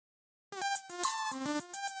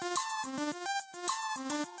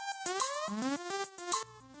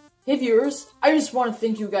Hey viewers, I just want to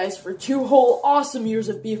thank you guys for 2 whole awesome years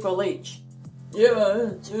of BFLH. Yeah,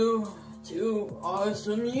 two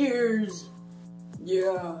awesome years.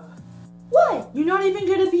 Yeah. What? You're not even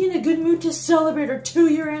gonna be in a good mood to celebrate our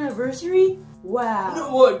 2-year anniversary? Wow. You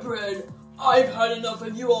know what, Brad? I've had enough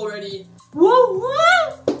of you already. Whoa,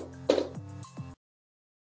 what?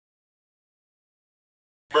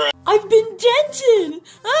 I've been dented!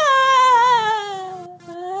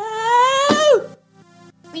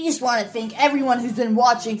 We just want to thank everyone who's been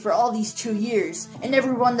watching for all these 2 years, and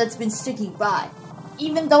everyone that's been sticking by.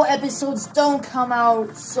 Even though episodes don't come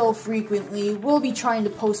out so frequently, we'll be trying to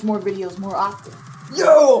post more videos more often.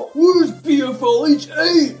 Yo, where's BFLH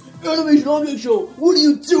 8? Animation Object Show, what are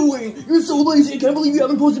you doing? You're so lazy, I can't believe you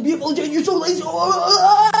haven't posted BFLH 8, you're so lazy!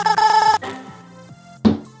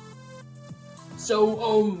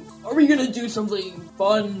 So, are we gonna do something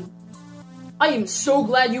fun? I am so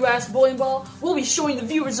glad you asked, Bowling Ball. We'll be showing the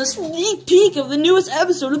viewers a sneak peek of the newest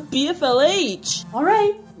episode of BFLH.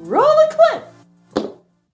 Alright, roll a clip.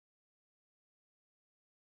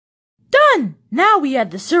 Done! Now we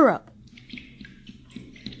add the syrup.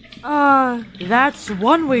 That's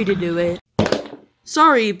one way to do it.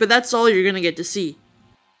 Sorry, but that's all you're gonna get to see.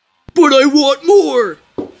 But I want more!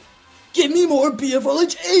 Give me more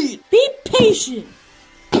BFLH 8! Be patient!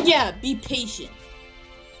 Yeah, be patient.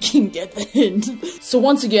 Can get the hint. So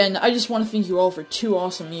once again, I just want to thank you all for 2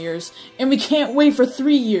 awesome years, and we can't wait for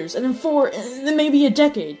 3 years, and then 4, and then maybe a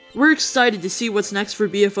decade. We're excited to see what's next for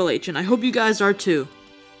BFLH, and I hope you guys are too.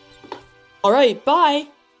 Alright, bye!